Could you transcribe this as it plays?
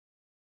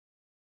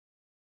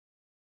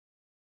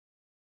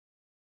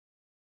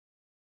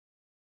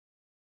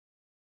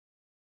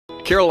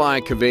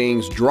Carolina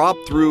Conveying's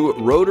drop-through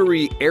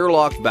rotary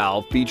airlock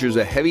valve features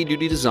a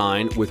heavy-duty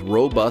design with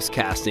robust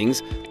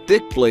castings,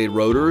 thick blade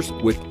rotors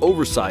with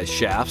oversized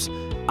shafts,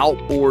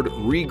 outboard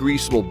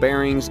regreasable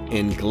bearings,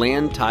 and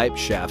gland-type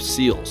shaft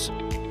seals.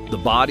 The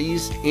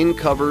bodies, end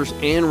covers,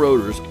 and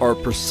rotors are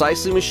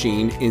precisely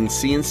machined in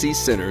CNC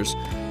centers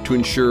to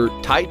ensure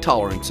tight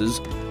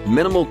tolerances,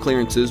 minimal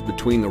clearances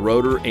between the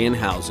rotor and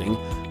housing,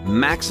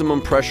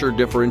 maximum pressure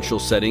differential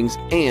settings,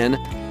 and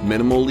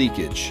minimal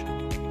leakage.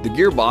 The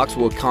gearbox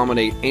will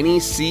accommodate any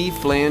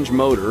C-flange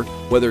motor,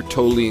 whether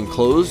totally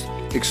enclosed,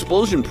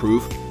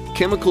 explosion-proof,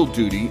 chemical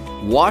duty,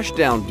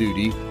 washdown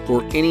duty,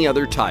 or any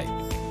other type.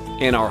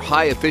 And our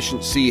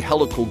high-efficiency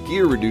helical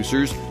gear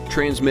reducers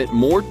transmit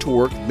more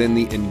torque than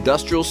the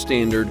industrial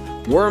standard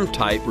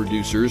worm-type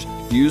reducers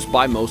used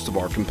by most of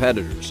our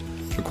competitors,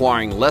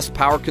 requiring less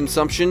power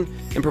consumption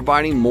and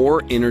providing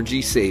more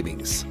energy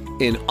savings.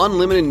 An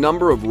unlimited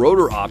number of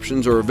rotor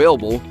options are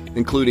available,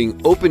 including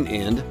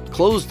open-end,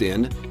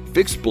 closed-end,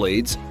 fixed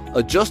blades,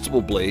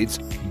 adjustable blades,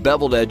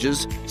 beveled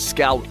edges,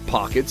 scalloped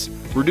pockets,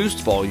 reduced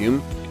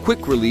volume,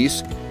 quick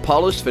release,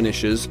 polished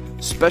finishes,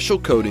 special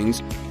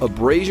coatings,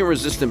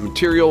 abrasion-resistant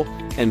material,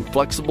 and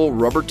flexible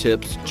rubber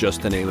tips,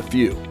 just to name a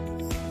few.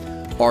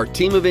 Our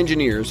team of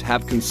engineers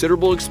have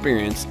considerable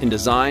experience in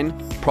design,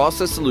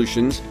 process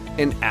solutions,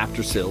 and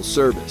after-sales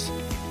service.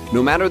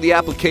 No matter the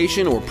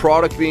application or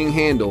product being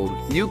handled,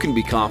 you can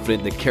be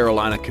confident that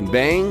Carolina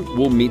Conveying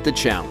will meet the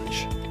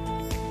challenge.